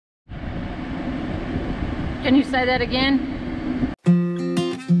Can you say that again?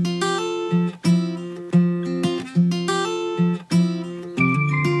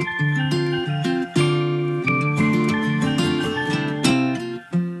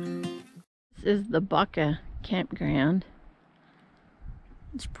 This is the Baca Campground.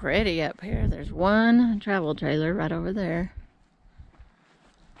 It's pretty up here. There's one travel trailer right over there.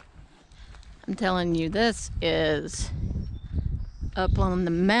 I'm telling you, this is up on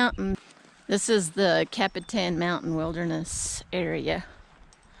the mountain. This is the Capitan Mountain Wilderness area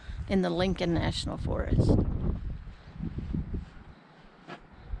in the Lincoln National Forest.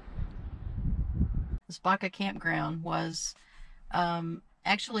 This Baca Campground was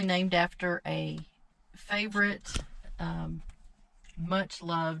actually named after a favorite, much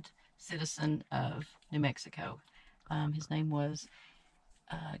loved citizen of New Mexico. His name was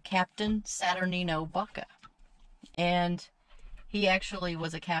Captain Saturnino Baca, and he actually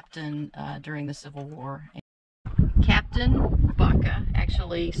was a captain during the Civil War. Captain Baca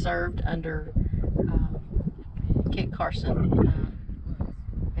actually served under Kit Carson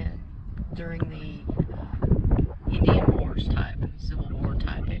during the Indian Wars type, Civil War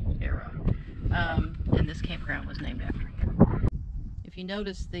type era, and this campground was named after him. If you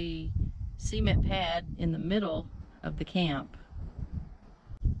notice the cement pad in the middle of the camp,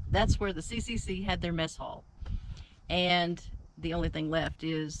 that's where the CCC had their mess hall, and the only thing left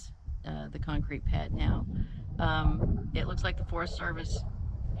is the concrete pad now. It looks like the Forest Service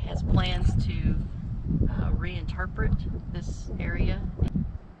has plans to reinterpret this area.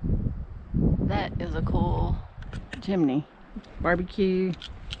 That is a cool chimney. Barbecue.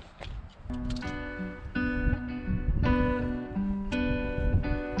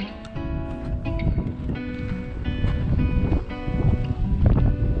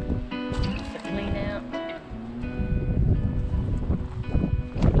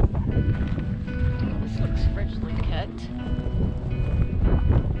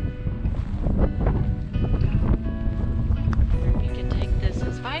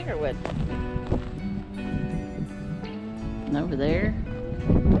 And over there,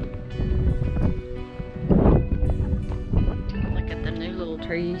 look at the new little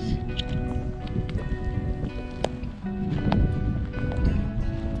trees.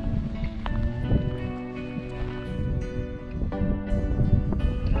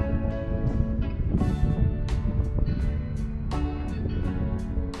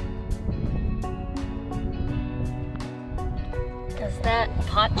 Does that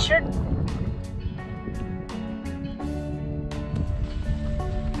potsherd?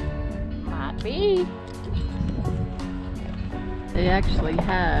 They actually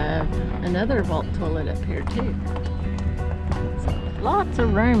have another vault toilet up here too. So lots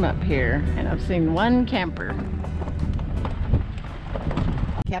of room up here, and I've seen one camper.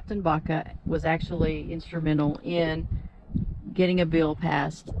 Captain Baca was actually instrumental in getting a bill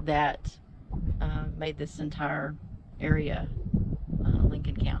passed that made this entire area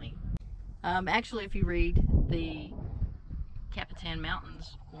Lincoln County. Actually, if you read, the Capitan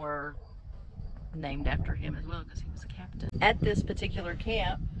Mountains were named after him as well because he was a captain. At this particular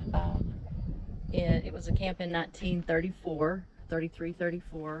camp, it was a camp in 1934,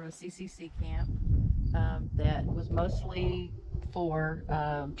 33-34, a CCC camp that was mostly for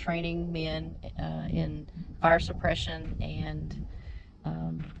training men in fire suppression and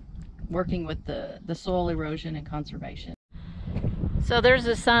working with the soil erosion and conservation. So there's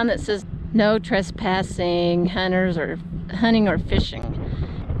a sign that says no trespassing, hunting or fishing.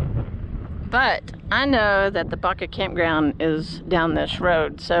 But I know that the Baca Campground is down this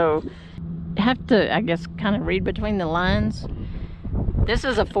road, so you have to, I guess, kind of read between the lines. This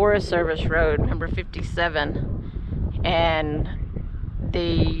is a Forest Service road, number 57, and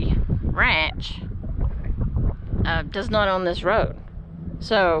the ranch does not own this road.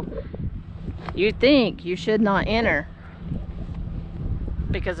 So you think you should not enter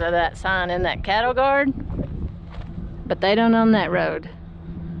because of that sign in that cattle guard, but they don't own that road.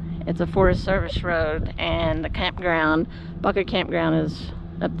 It's a Forest Service road, and the campground, Baca Campground, is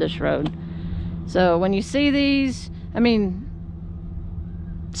up this road. So when you see these, I mean,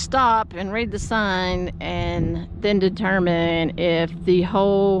 stop and read the sign and then determine if the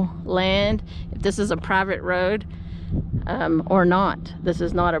whole land, if this is a private road or not. This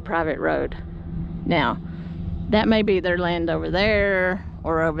is not a private road. Now, that may be their land over there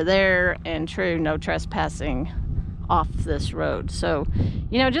or over there, and true, no trespassing off this road. So,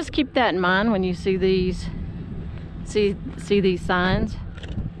 you know, just keep that in mind when you see these these signs.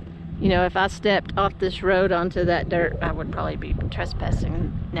 You know, if I stepped off this road onto that dirt, I would probably be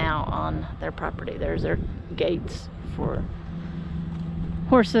trespassing now on their property. There's their gates for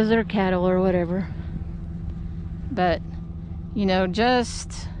horses or cattle or whatever. But, you know,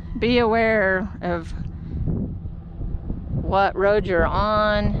 just be aware of what road you're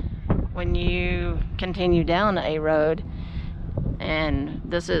on when you continue down a road. And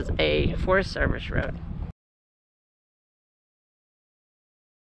this is a Forest Service road.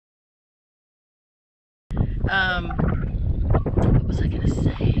 What was I gonna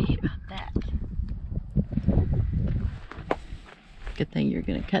say about that? Good thing you're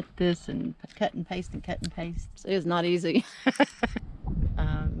gonna cut this and cut and paste and cut and paste. It's not easy.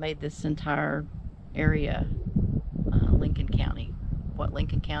 Made this entire area Lincoln County. What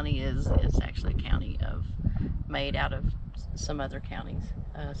Lincoln County is actually a county made out of some other counties,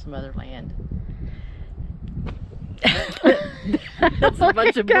 some other land. That's a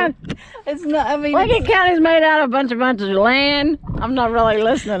bunch of. It's not. I mean, Lincoln County's made out of a bunch of land. I'm not really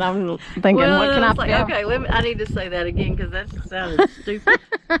listening. I'm thinking, well, what can I feel? Okay, I need to say that again because that sounded stupid.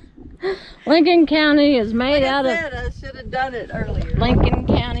 Lincoln County is made out of. I should have done it earlier. Lincoln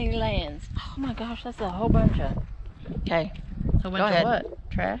County lands. Oh my gosh, that's a whole bunch of. Okay. A bunch of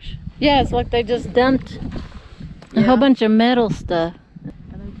what? Trash? Yeah, it's like they just dumped a whole bunch of metal stuff.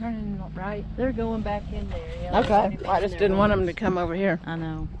 Are they turning right? They're going back in there. Yeah, Okay. Well, I just didn't want them to come over here. I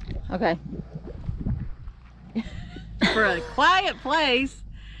know. Okay. For a quiet place.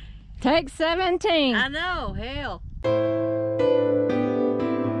 Take 17. I know. Hell.